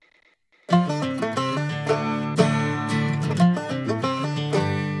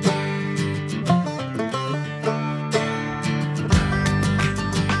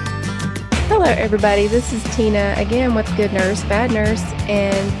everybody. This is Tina again with Good Nurse, Bad Nurse,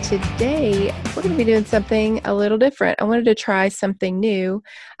 and today we're going to be doing something a little different. I wanted to try something new.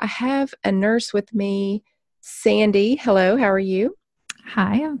 I have a nurse with me, Sandy. Hello, how are you?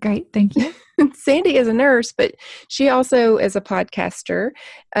 Hi, I'm great. Thank you. Sandy is a nurse, but she also is a podcaster.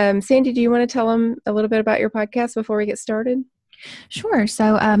 Sandy, do you want to tell them a little bit about your podcast before we get started? Sure.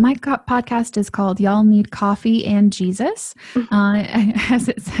 So my podcast is called Y'all Need Coffee and Jesus. As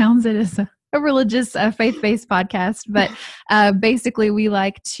it sounds, it is a religious, faith-based podcast, but basically we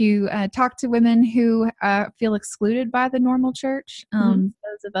like to talk to women who feel excluded by the normal church.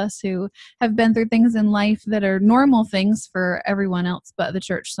 Those of us who have been through things in life that are normal things for everyone else, but the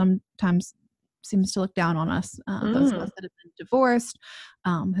church sometimes seems to look down on us. Those of us that have been divorced,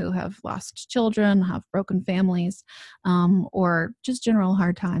 who have lost children, have broken families, or just general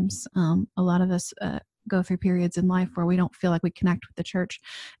hard times. A lot of us go through periods in life where we don't feel like we connect with the church.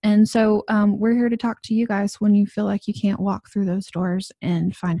 And so we're here to talk to you guys when you feel like you can't walk through those doors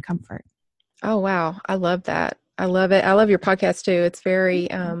and find comfort. Oh, wow. I love that. I love it. I love your podcast too. It's very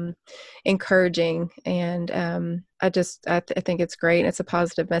encouraging, and I think it's great. It's a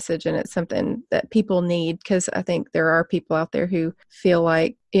positive message, and it's something that people need, because I think there are people out there who feel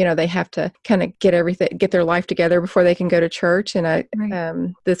like, they have to kind of get their life together before they can go to church.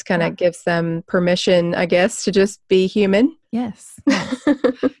 And this kind of gives them permission, I guess, to just be human. Yes.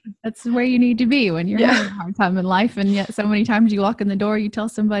 That's where you need to be when you're having a hard time in life. And yet so many times you walk in the door, you tell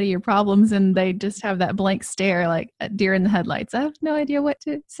somebody your problems, and they just have that blank stare like a deer in the headlights. I have no idea what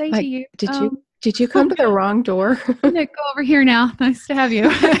to say to you. Did you come to the wrong door? Go over here now. Nice to have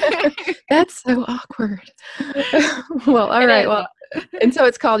you. That's so awkward. Well, all right. Well, and so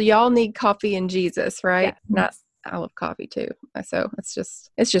it's called Y'all Need Coffee and Jesus, right? Yes. I love coffee too. So it's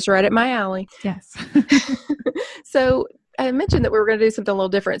just right at my alley. Yes. So I mentioned that we were going to do something a little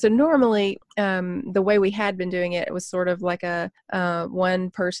different. So normally, the way we had been doing it was sort of like a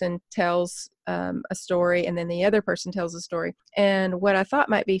one person tells a story, and then the other person tells a story. And what I thought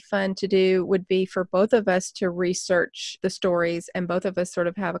might be fun to do would be for both of us to research the stories, and both of us sort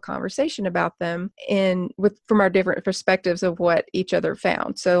of have a conversation about them from our different perspectives of what each other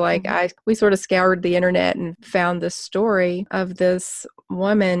found. So like we sort of scoured the internet and found this story of this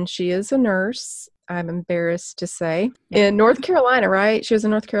woman. She is a nurse, I'm embarrassed to say, in North Carolina, right? She was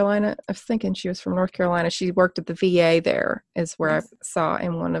in North Carolina. I was thinking she was from North Carolina. She worked at the VA there, is where I saw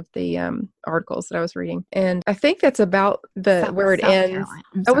in one of the articles that I was reading. And I think that's about where it ends.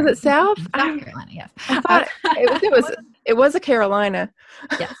 Oh, was it South? South Carolina, yes. I thought it was a Carolina.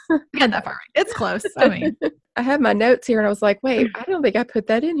 Yes. You got that far right. It's close. I mean, I have my notes here, and I was like, wait, I don't think I put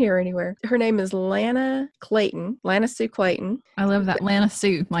that in here anywhere. Her name is Lana Sue Clayton. I love that. Lana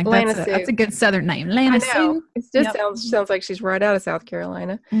Sue. Like that's a good Southern name. Lana Sue. It just sounds like she's right out of South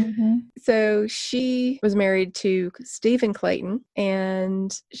Carolina. So she was married to Stephen Clayton,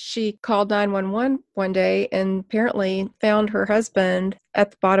 and she called 911 one day and apparently found her husband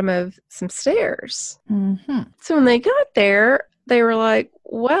at the bottom of some stairs. So when they got there, they were like,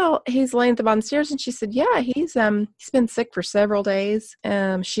 well, he's laying at the bottom of the stairs. And she said, yeah, he's been sick for several days.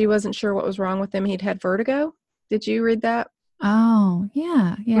 She wasn't sure what was wrong with him. He'd had vertigo. Did you read that? Oh,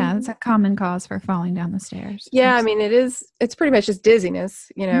 yeah. Yeah. That's a common cause for falling down the stairs. Yeah. I mean, it's pretty much just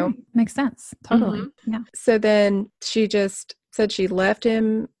dizziness, Makes sense. Totally. Yeah. So then she just said she left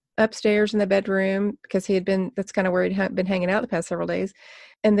him upstairs in the bedroom because that's kind of where he'd been hanging out the past several days.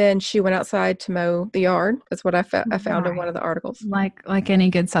 And then she went outside to mow the yard. That's what I found in one of the articles. Like any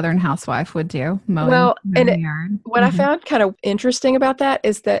good Southern housewife would do, mowing the yard. What I found kind of interesting about that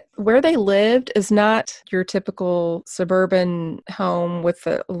is that where they lived is not your typical suburban home with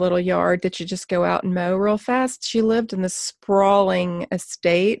a little yard that you just go out and mow real fast. She lived in this sprawling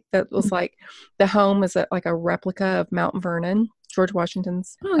estate that was like the home is like a replica of Mount Vernon, George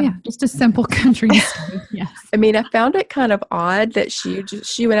Washington's. Oh yeah, just a simple country estate. Yes. I mean, I found it kind of odd that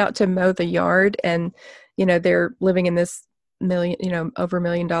she went out to mow the yard, and they're living in this over $1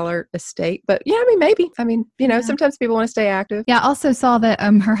 million estate. But yeah, I mean, maybe. I mean, sometimes people want to stay active. Yeah, I also saw that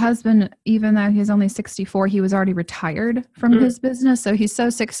her husband, even though he's only 64, he was already retired from his business. So he's so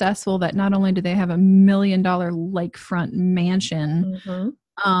successful that not only do they have $1 million lakefront mansion,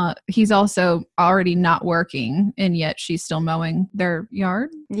 he's also already not working, and yet she's still mowing their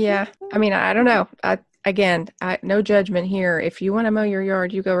yard. Yeah. I mean, I don't know. again, no judgment here. If you want to mow your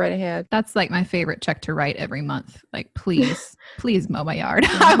yard, you go right ahead. That's like my favorite check to write every month. Like, please, please mow my yard.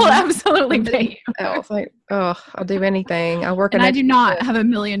 I will absolutely pay you. I was like, oh, I'll do anything. I'll work. And I do not have $1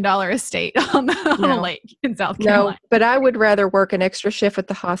 million estate on the lake in South Carolina. No, but I would rather work an extra shift at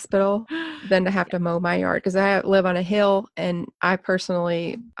the hospital than to have to mow my yard, because I live on a hill, and I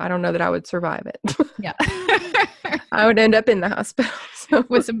don't know that I would survive it. Yeah. I would end up in the hospital. So.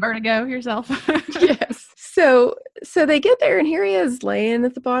 With some vertigo yourself. Yes. So they get there, and here he is laying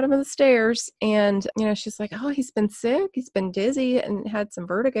at the bottom of the stairs, and she's like, oh, he's been sick, he's been dizzy and had some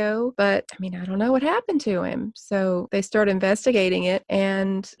vertigo, but I don't know what happened to him. So they start investigating it,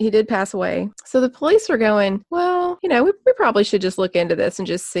 and he did pass away. So the police are going, well, we probably should just look into this and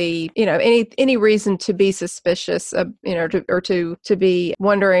just see, any reason to be suspicious of, to be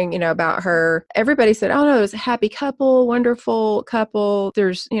wondering, about her. Everybody said, oh no, it was a happy couple, wonderful couple.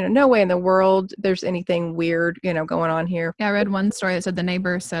 There's, no way in the world there's anything weird, going on here. Yeah, I read one story that said the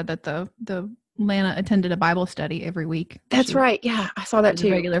neighbor said that the Lana attended a Bible study every week. That's right. Yeah, I saw that too.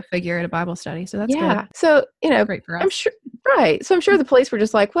 A regular figure at a Bible study. So that's good. So, great for us. I'm sure. Right. So I'm sure the police were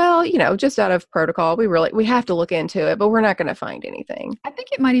just like, well, just out of protocol, we have to look into it, but we're not going to find anything. I think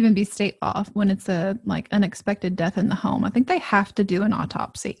it might even be state law when it's a unexpected death in the home. I think they have to do an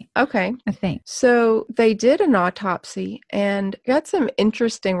autopsy. Okay. I think. So they did an autopsy and got some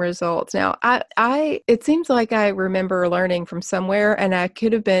interesting results. Now, it seems like I remember learning from somewhere, and it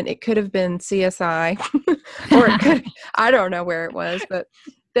could have been CSI or I don't know where it was, but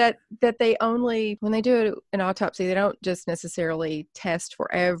that they only, when they do an autopsy, they don't just necessarily test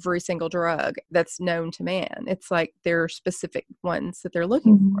for every single drug that's known to man. It's like there are specific ones that they're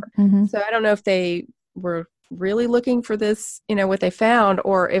looking for. Mm-hmm. So I don't know if they were really looking for this, what they found,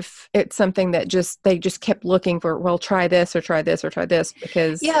 or if it's something that they just kept looking for, well, try this or try this or try this,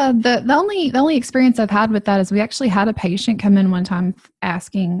 because the only experience I've had with that is we actually had a patient come in one time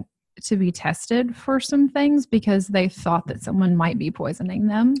asking to be tested for some things because they thought that someone might be poisoning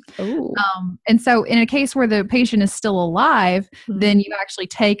them. And so in a case where the patient is still alive, mm-hmm. then you actually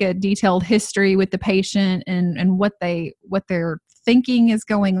take a detailed history with the patient and what they're thinking is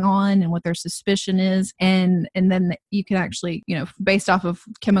going on and what their suspicion is. And then you can actually, based off of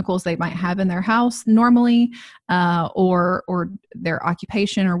chemicals they might have in their house normally, or their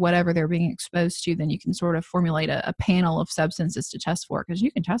occupation or whatever they're being exposed to, then you can sort of formulate a panel of substances to test for, because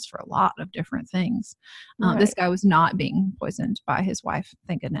you can test for a lot of different things. Right. This guy was not being poisoned by his wife,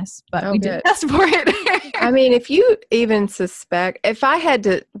 thank goodness, but we did test for it. If you even suspect, if I had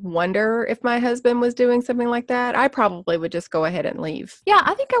to wonder if my husband was doing something like that, I probably would just go ahead and leave. Yeah,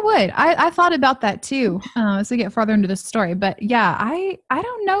 I think I would. I thought about that too, as we get farther into the story. But yeah, I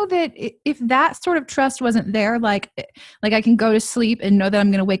don't know that if that sort of trust wasn't there, like I can go to sleep and know that I'm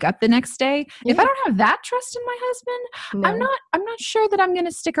going to wake up the next day. Yeah. If I don't have that trust in my husband, no. I'm not sure that I'm going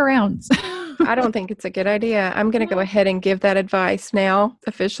to stick around. I don't think it's a good idea. I'm going to go ahead and give that advice now,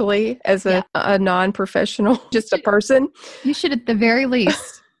 officially, as a non-professional, just a person. You should, at the very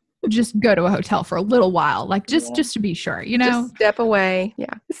least, just go to a hotel for a little while, just to be sure, Just step away.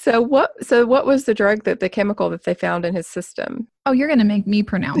 Yeah. So what was the chemical that they found in his system? Oh, you're going to make me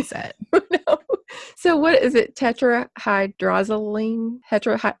pronounce it. No. So what is it? Tetrahydrozoline?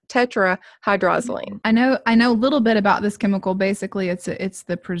 Tetrahydrozoline. I know a little bit about this chemical. Basically, it's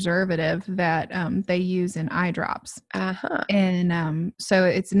the preservative that they use in eye drops. Uh-huh. And so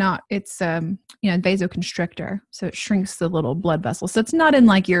it's vasoconstrictor. So it shrinks the little blood vessels. So it's not in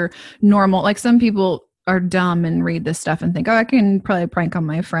like your normal, like some people are dumb and read this stuff and think, oh, I can probably prank on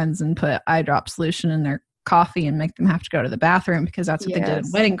my friends and put eye drop solution in their coffee and make them have to go to the bathroom, because that's what they did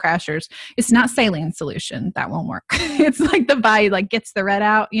in Wedding Crashers. It's not saline solution. That won't work. It's like the gets the red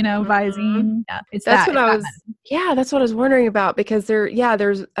out, Visine. Yeah, that's what I was wondering about, because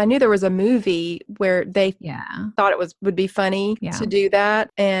I knew there was a movie where they thought would be funny to do that.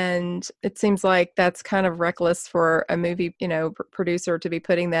 And it seems like that's kind of reckless for a movie, producer to be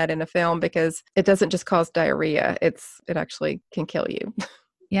putting that in a film, because it doesn't just cause diarrhea. It actually can kill you.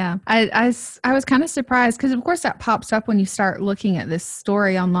 Yeah, I was kind of surprised, because of course that pops up when you start looking at this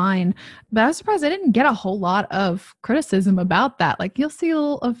story online, but I was surprised I didn't get a whole lot of criticism about that. Like, you'll see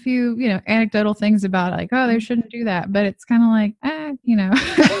a few, anecdotal things about like, oh, they shouldn't do that, but it's kind of like,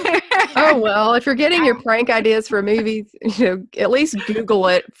 Oh, well, if you're getting your prank ideas for movies, at least Google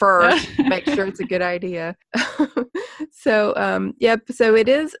it first, make sure it's a good idea. So it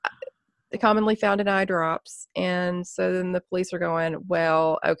is. commonly found in eye drops. And so then the police are going,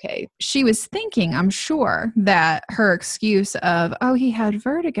 well, okay. She was thinking, I'm sure, that her excuse of, oh, he had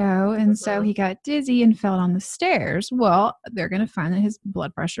vertigo and so he got dizzy and fell down the stairs. Well, they're going to find that his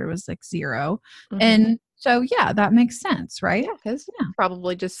blood pressure was like 0. And so, yeah, that makes sense, right? Yeah, because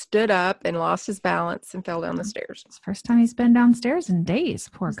probably just stood up and lost his balance and fell down the stairs. It's the first time he's been downstairs in days.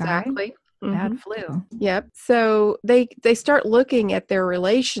 Poor guy. Exactly. Bad flu. Yep. So they start looking at their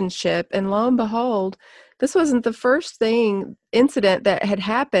relationship, and lo and behold, this wasn't the first incident that had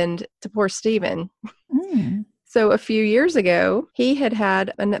happened to poor Stephen. So a few years ago, they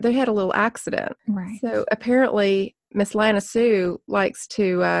had a little accident. Right. So apparently, Miss Lana Sue likes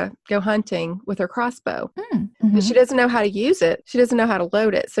to go hunting with her crossbow. But she doesn't know how to use it. She doesn't know how to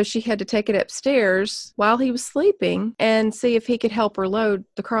load it. So she had to take it upstairs while he was sleeping and see if he could help her load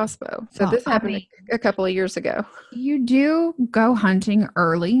the crossbow. So this happened a couple of years ago. You do go hunting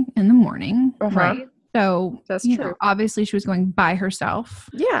early in the morning, right? So that's true. Obviously, she was going by herself.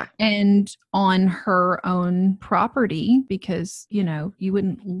 Yeah. And on her own property because, you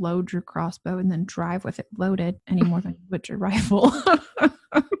wouldn't load your crossbow and then drive with it loaded any more than you would your rifle.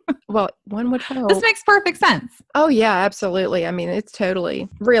 Well, one would hope. This makes perfect sense. Oh, yeah, absolutely. I mean, it's totally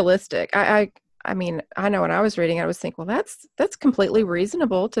realistic. I mean, I know when I was reading, I was thinking, well, that's completely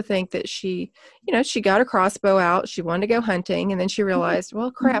reasonable to think that she got a crossbow out. She wanted to go hunting, and then she realized,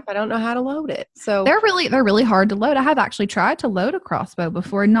 well, crap, I don't know how to load it. So they're really hard to load. I have actually tried to load a crossbow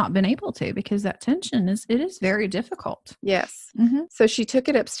before and not been able to because that tension is very difficult. Yes. So she took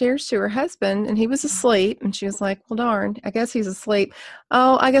it upstairs to her husband, and he was asleep. And she was like, well, darn, I guess he's asleep.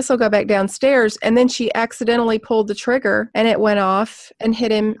 Oh, I guess I'll go back downstairs. And then she accidentally pulled the trigger, and it went off and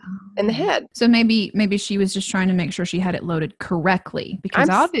hit him in the head. So maybe she was just trying to make sure she had it loaded correctly because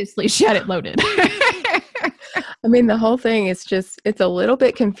obviously she had it loaded. I mean, the whole thing is it's a little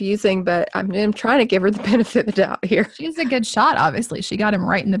bit confusing, but I'm trying to give her the benefit of the doubt here. She's a good shot, obviously. She got him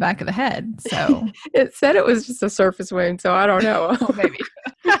right in the back of the head. So it said it was just a surface wound, so I don't know. Maybe.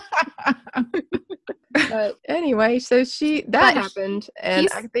 But anyway, so that happened, and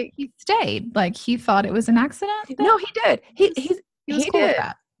I think he stayed. Like he thought it was an accident. No, he did. He was cool did. With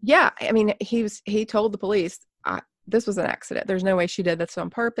that. Yeah, I mean, he told the police, this was an accident. There's no way she did this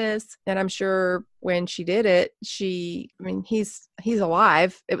on purpose. And I'm sure when she did it, he's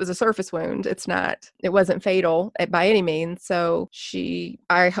alive. It was a surface wound. It wasn't fatal by any means. So she's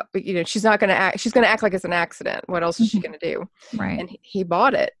not going to act. She's going to act like it's an accident. What else is she going to do? Right. And he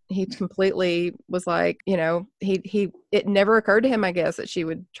bought it. He completely was like, it never occurred to him, I guess, that she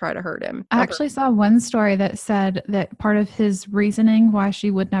would try to hurt him. I actually saw one story that said that part of his reasoning why she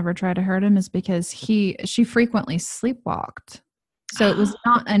would never try to hurt him is because she frequently sleepwalked. So it was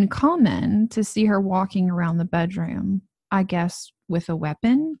not uncommon to see her walking around the bedroom, I guess, with a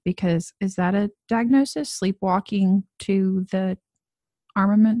weapon, because is that a diagnosis? Sleepwalking to the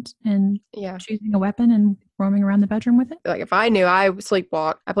armament and choosing a weapon and roaming around the bedroom with it? Like if I knew I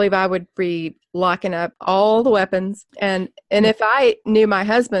sleepwalked, I believe I would be locking up all the weapons. And if I knew my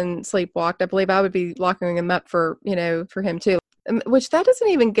husband sleepwalked, I believe I would be locking him up for him too. Which that doesn't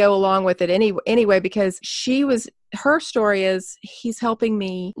even go along with it anyway, because her story is he's helping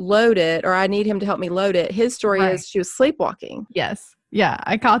me load it, or I need him to help me load it. His story is she was sleepwalking. Yes. Yeah,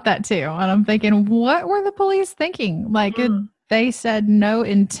 I caught that too. And I'm thinking, what were the police thinking? Like they said no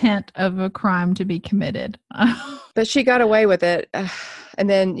intent of a crime to be committed. But she got away with it. And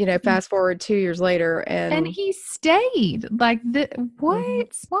then, fast forward 2 years later and he stayed. Like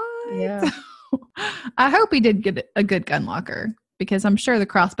what? Yeah. I hope he did get a good gun locker, because I'm sure the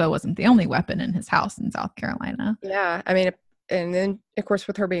crossbow wasn't the only weapon in his house in South Carolina. Yeah. I mean, and then, of course,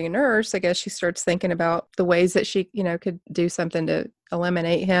 with her being a nurse, I guess she starts thinking about the ways that she, could do something to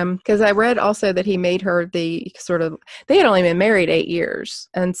eliminate him. Because I read also that he made her they had only been married 8 years.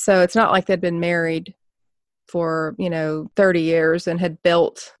 And so it's not like they'd been married for 30 years and had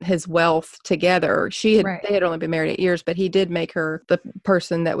built his wealth together. They had only been married 8 years, but he did make her the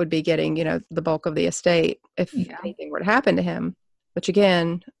person that would be getting the bulk of the estate if anything were to happen to him. Which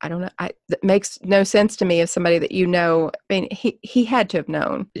again, I don't know. That makes no sense to me as somebody that I mean, he had to have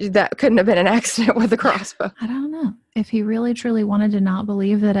known that couldn't have been an accident with a crossbow. I don't know if he really truly wanted to not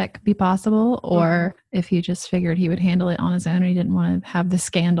believe that it could be possible, or if he just figured he would handle it on his own and he didn't want to have the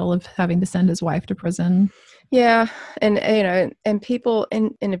scandal of having to send his wife to prison. Yeah. And, and people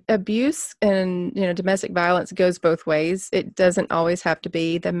in abuse and, domestic violence goes both ways. It doesn't always have to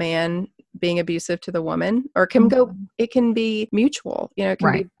be the man being abusive to the woman, or it can be mutual, it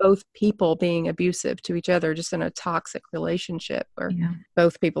can be both people being abusive to each other, just in a toxic relationship where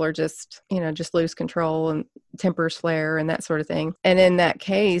both people are just lose control and tempers flare and that sort of thing. And in that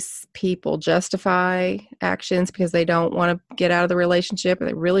case, people justify actions because they don't want to get out of the relationship, or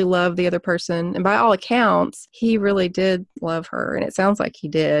they really love the other person. And by all accounts, he really did love her. And it sounds like he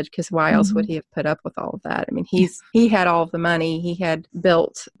did, because why else would he have put up with all of that? I mean, he had all of the money. He had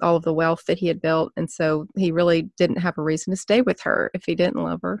built all of the wealth that he had built. And so he really didn't have a reason to stay with her if he didn't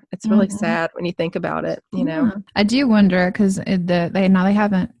love her. It's really sad when you think about it, you know? I do wonder, because they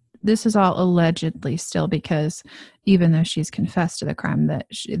haven't, this is all allegedly still, because even though she's confessed to the crime, that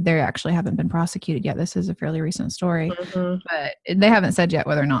they actually haven't been prosecuted yet. This is a fairly recent story, but they haven't said yet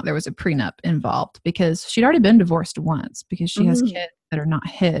whether or not there was a prenup involved, because she'd already been divorced once, because she has kids that are not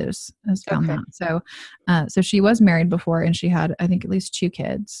his, as found that. So she was married before, and she had, I think, at least 2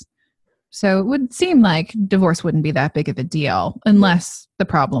 kids. So it would seem like divorce wouldn't be that big of a deal, unless the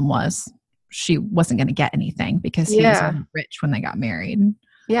problem was she wasn't going to get anything because he was rich when they got married.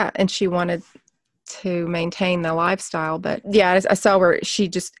 Yeah, and she wanted to maintain the lifestyle. But yeah, I saw where it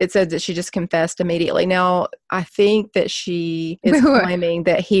said that she just confessed immediately. Now, I think that she is claiming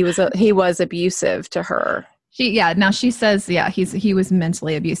that he was abusive to her. Now she says, he was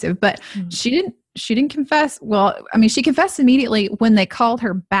mentally abusive, but she didn't confess. Well, I mean, she confessed immediately when they called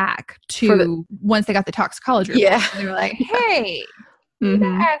her back once they got the toxicology report. Yeah. They were like, hey, I need to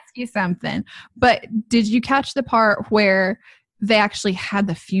ask you something. But did you catch the part where they actually had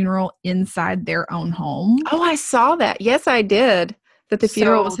the funeral inside their own home? Oh, I saw that. Yes, I did. That the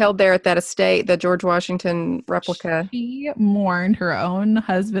funeral was held there at that estate, the George Washington replica. She mourned her own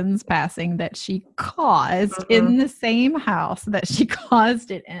husband's passing that she caused in the same house that she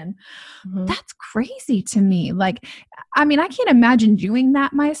caused it in. That's crazy to me. Like, I mean, I can't imagine doing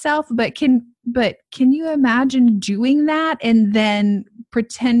that myself, but can you imagine doing that and then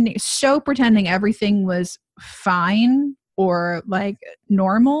pretending everything was fine or like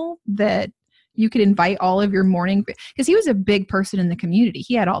normal, that you could invite all of your mourning, because he was a big person in the community.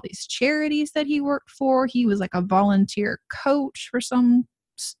 He had all these charities that he worked for. He was like a volunteer coach for some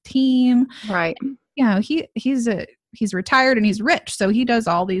team. Right. You know, he's retired and he's rich. So he does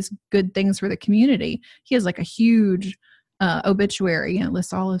all these good things for the community. He has like a huge obituary, and it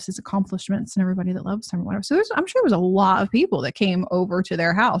lists all of his accomplishments and everybody that loves him or whatever. So I'm sure there was a lot of people that came over to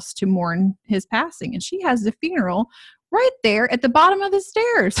their house to mourn his passing. And she has the funeral right there at the bottom of the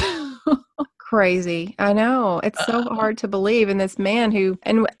stairs. Crazy. I know. It's so hard to believe. And this man who,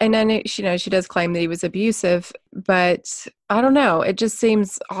 and I know, she does claim that he was abusive, but I don't know. It just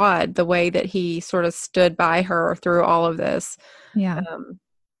seems odd the way that he sort of stood by her through all of this. Yeah.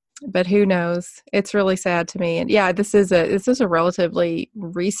 But who knows? It's really sad to me. And yeah, this is a relatively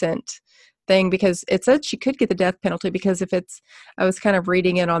recent thing, because it said she could get the death penalty, because I was kind of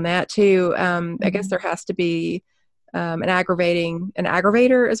reading it on that too. I guess there has to be an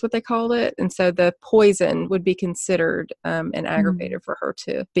aggravator is what they called it. And so the poison would be considered an aggravator for her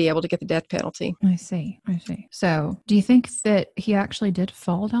to be able to get the death penalty. I see. So do you think that he actually did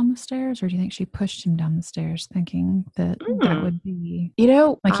fall down the stairs, or do you think she pushed him down the stairs thinking that that would be,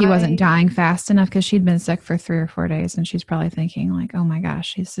 like he wasn't dying fast enough, because she'd been sick for 3 or 4 days, and she's probably thinking like, oh my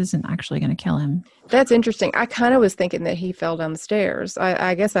gosh, this isn't actually going to kill him. That's interesting. I kind of was thinking that he fell down the stairs.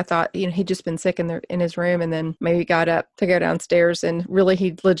 I guess I thought, he'd just been sick in his room, and then maybe got up to go downstairs, and really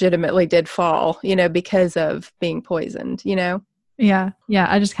he legitimately did fall, because of being poisoned, Yeah.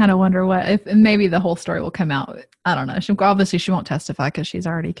 I just kind of wonder if maybe the whole story will come out. I don't know. Obviously she won't testify because she's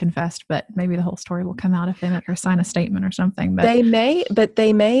already confessed, but maybe the whole story will come out if they make her sign a statement or something. But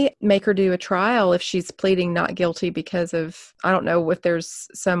they may make her do a trial if she's pleading not guilty because of, I don't know if there's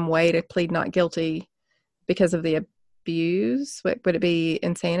some way to plead not guilty because of the abuse. Would it be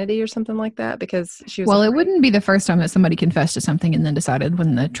insanity or something like that? Because she was it wouldn't be the first time that somebody confessed to something and then decided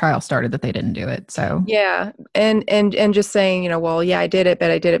when the trial started that they didn't do it. So yeah, and just saying, I did it, but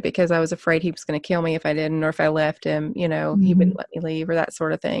I did it because I was afraid he was going to kill me if I didn't, or if I left him, he wouldn't let me leave, or that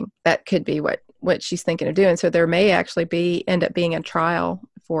sort of thing. That could be what she's thinking of doing. So there may actually end up being a trial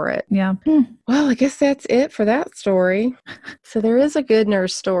for it. Yeah. Well, I guess that's it for that story. So there is a good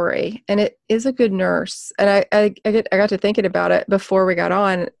nurse story, and it is a good nurse. And I got to thinking about it before we got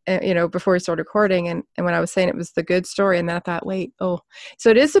on, before we started recording. And when I was saying it was the good story, and then I thought, so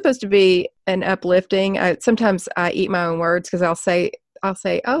it is supposed to be an uplifting. Sometimes I eat my own words, because I'll say,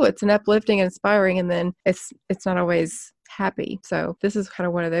 oh, it's an uplifting and inspiring. And then it's not always happy. So this is kind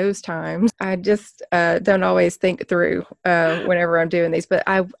of one of those times. I just don't always think through whenever I'm doing these, but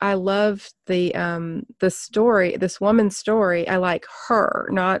I love the story, this woman's story. I like her,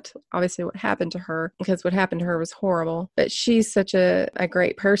 not obviously what happened to her, because what happened to her was horrible, but she's such a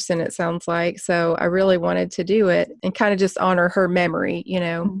great person, it sounds like. So I really wanted to do it and kind of just honor her memory.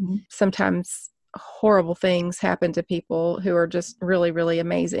 Sometimes horrible things happen to people who are just really, really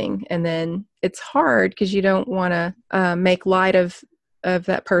amazing. And then it's hard because you don't want to make light of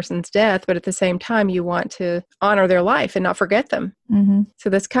that person's death, but at the same time, you want to honor their life and not forget them. Mm-hmm. So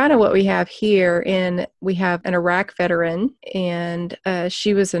that's kind of what we have here. We have an Iraq veteran, and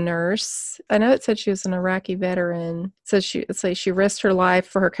she was a nurse. I know it said she was an Iraqi veteran. So she risked her life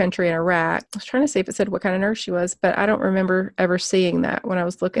for her country in Iraq. I was trying to see if it said what kind of nurse she was, but I don't remember ever seeing that when I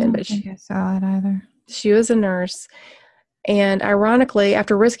was looking. I don't But think I saw it either. she was a nurse. And ironically,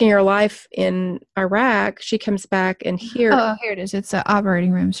 after risking her life in Iraq, she comes back and here. Oh, here it is. It's an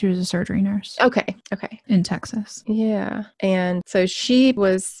operating room. She was a surgery nurse. Okay. In Texas. Yeah. And so she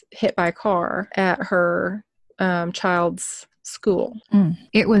was hit by a car at her child's school.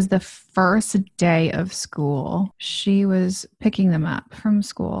 It was the first day of school. She was picking them up from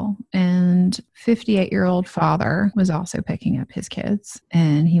school, and 58-year-old father was also picking up his kids,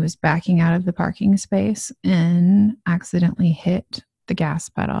 and he was backing out of the parking space and accidentally hit the gas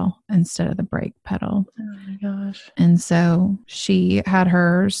pedal instead of the brake pedal. Oh my gosh. And so she had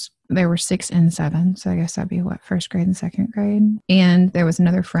hers. They were 6 and 7. So I guess that'd be first grade and second grade. And there was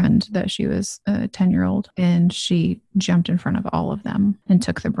another friend that she was a 10-year-old, and she jumped in front of all of them and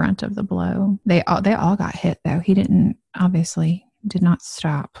took the brunt of the blow. They all got hit though. He did not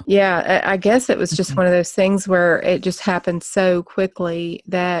stop. Yeah, I guess it was just one of those things where it just happened so quickly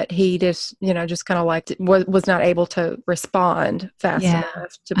that he just, just kind of was not able to respond fast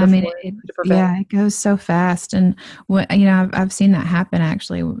enough to prevent. It goes so fast. And I've seen that happen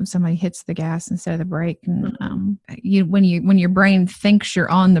actually when somebody hits the gas instead of the brake. And when your brain thinks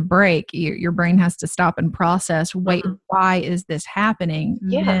you're on the brake, your brain has to stop and process, wait, why is this happening?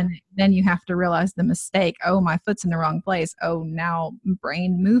 Yeah. Then you have to realize the mistake. Oh, my foot's in the wrong place. Oh, now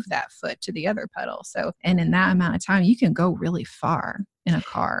brain move that foot to the other pedal. So, and in that amount of time, you can go really far in a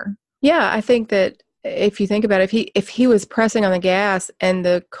car. Yeah, I think that if you think about it, if he was pressing on the gas and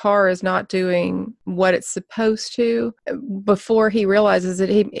the car is not doing what it's supposed to, before he realizes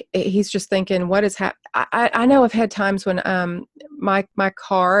it, he's just thinking, what is happening? I know I've had times when my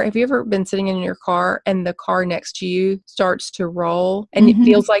car, have you ever been sitting in your car and the car next to you starts to roll and it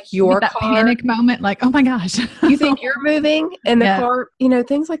feels like your that car? Panic moment, like, oh my gosh. You think you're moving and the car,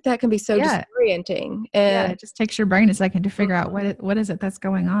 things like that can be so disorienting. And it just takes your brain a second to figure out what is it that's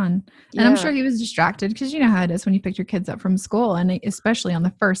going on. And I'm sure he was distracted because you know how it is when you pick your kids up from school, and especially on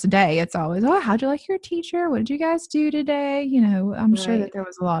the first day, it's always, oh, how'd you like your teacher? What did you guys do today? I'm sure that there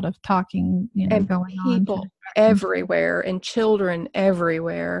was a lot of talking, and going on. People everywhere and children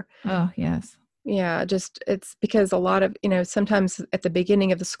everywhere. Oh, yes. Yeah, just it's because a lot of, sometimes at the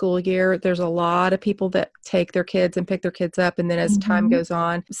beginning of the school year, there's a lot of people that take their kids and pick their kids up. And then as time goes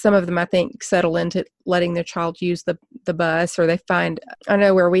on, some of them, I think, settle into letting their child use the bus, or they find, I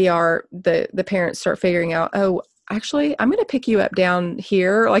know where we are, the parents start figuring out, oh, actually, I'm going to pick you up down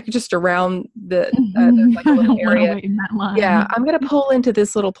here, like just around there's like a little area. Yeah, I'm going to pull into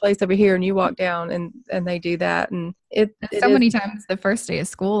this little place over here, and you walk down, and they do that. And many times the first day of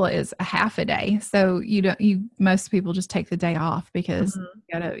school is a half a day, so most people just take the day off because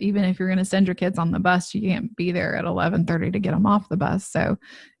you gotta, even if you're going to send your kids on the bus, you can't be there at 11:30 to get them off the bus. So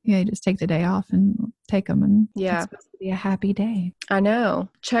you just take the day off and take them, and it's supposed to be a happy day. I know.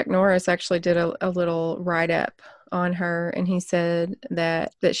 Chuck Norris actually did a little write-up on her, and he said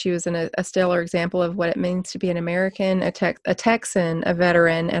that she was a stellar example of what it means to be an American, a Texan, a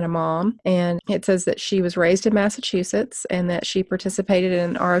veteran, and a mom. And it says that she was raised in Massachusetts and that she participated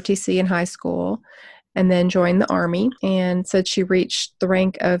in ROTC in high school and then joined the Army, and said she reached the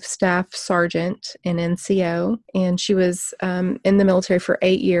rank of Staff Sergeant in NCO. And she was in the military for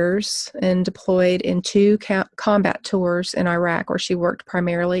 8 years and deployed in 2 combat tours in Iraq, where she worked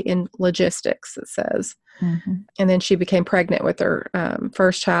primarily in logistics, it says. And then she became pregnant with her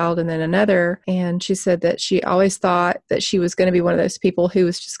first child and then another. And she said that she always thought that she was going to be one of those people who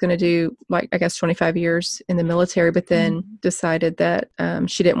was just going to do, 25 years in the military, but then decided that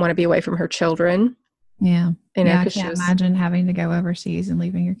she didn't want to be away from her children. Yeah. I can't imagine having to go overseas and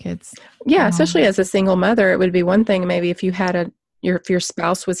leaving your kids. Yeah, especially as a single mother, it would be one thing maybe if you had if your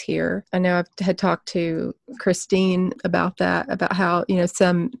spouse was here. I know I've had talked to Christine about that, about how,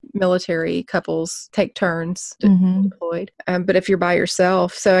 some military couples take turns deployed. But if you're by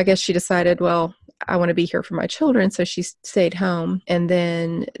yourself, so I guess she decided, well, I want to be here for my children. So she stayed home. And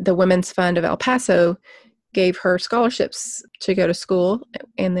then the Women's Fund of El Paso gave her scholarships to go to school.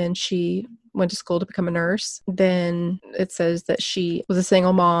 And then she went to school to become a nurse. Then it says that she was a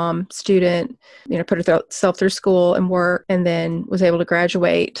single mom, student, put herself through school and work, and then was able to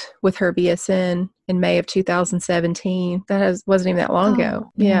graduate with her BSN in May of 2017. Wasn't even that long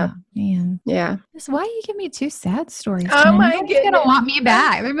ago. Yeah. Man. Yeah. Why you give me 2 sad stories? Oh my goodness. Going to want me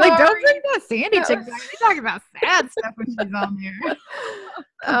back. They're like, don't bring that Sandy chick back. They're talking about sad stuff when she's on there.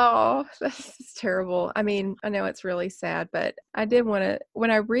 Oh, that's terrible. I mean, I know it's really sad, but I did want to,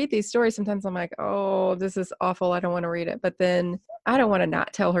 when I read these stories, sometimes I'm like, oh, this is awful. I don't want to read it. But then I don't want to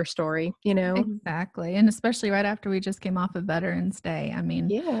not tell her story, Exactly. And especially right after we just came off of Veterans Day. I mean,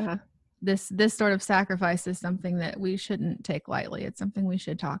 yeah. This sort of sacrifice is something that we shouldn't take lightly. It's something we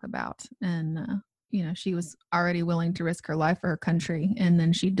should talk about. And, she was already willing to risk her life for her country. And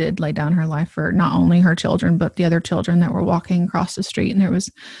then she did lay down her life for not only her children, but the other children that were walking across the street. And there was,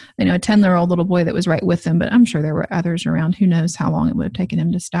 a 10-year-old little boy that was right with them, but I'm sure there were others around. Who knows how long it would have taken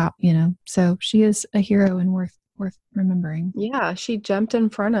him to stop, So she is a hero and worth remembering. Yeah, she jumped in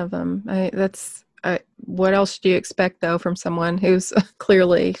front of him. What else do you expect, though, from someone who's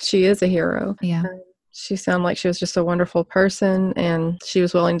clearly, she is a hero? Yeah. She sounded like she was just a wonderful person, and she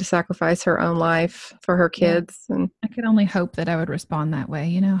was willing to sacrifice her own life for her kids. Yeah. And I could only hope that I would respond that way.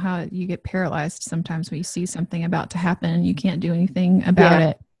 You know how you get paralyzed sometimes when you see something about to happen and you can't do anything about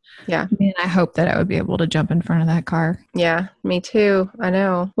it. Yeah. And I hope that I would be able to jump in front of that car. Yeah, me too. I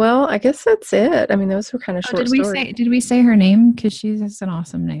know. Well, I guess that's it. I mean, those were kind of short stories. Did we say her name? Because she's an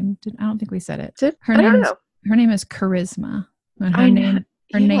awesome name. I don't think we said it. Her name is Charisma. And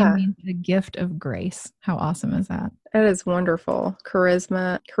her name means the gift of grace. How awesome is that? That is wonderful.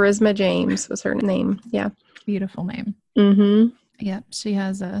 Charisma James was her name. Yeah. Beautiful name. Mm-hmm. Yep. She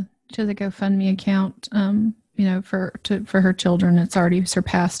has a GoFundMe account, for her children. It's already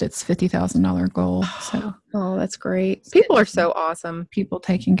surpassed its $50,000 goal. So. Oh, that's great. People are so awesome. People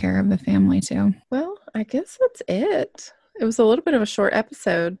taking care of the family too. Well, I guess that's it. It was a little bit of a short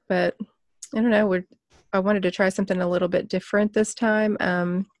episode, but I don't know. I wanted to try something a little bit different this time,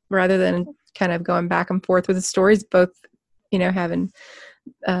 rather than kind of going back and forth with the stories, both, having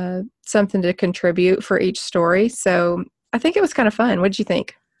something to contribute for each story. So I think it was kind of fun. What did you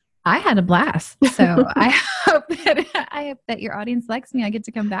think? I had a blast. So I hope that your audience likes me. I get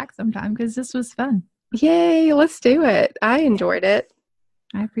to come back sometime because this was fun. Yay, let's do it. I enjoyed it.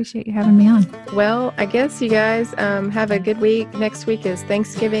 I appreciate you having me on. Well, I guess you guys have a good week. Next week is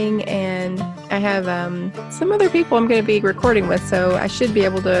Thanksgiving, and I have some other people I'm going to be recording with, so I should be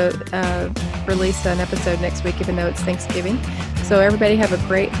able to release an episode next week, even though it's Thanksgiving. So everybody have a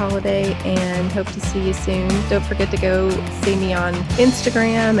great holiday, and hope to see you soon. Don't forget to go see me on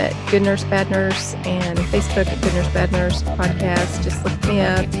Instagram at Good Nurse Bad Nurse and Facebook at Good Nurse Bad Nurse Podcast. Just look me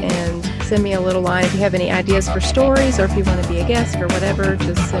up and send me a little line if you have any ideas for stories, or if you want to be a guest or whatever.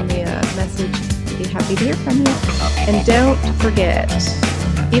 Just send me a message. I'd be happy to hear from you. And don't forget,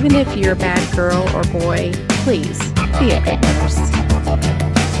 even if you're a bad girl or boy, please be a good nurse.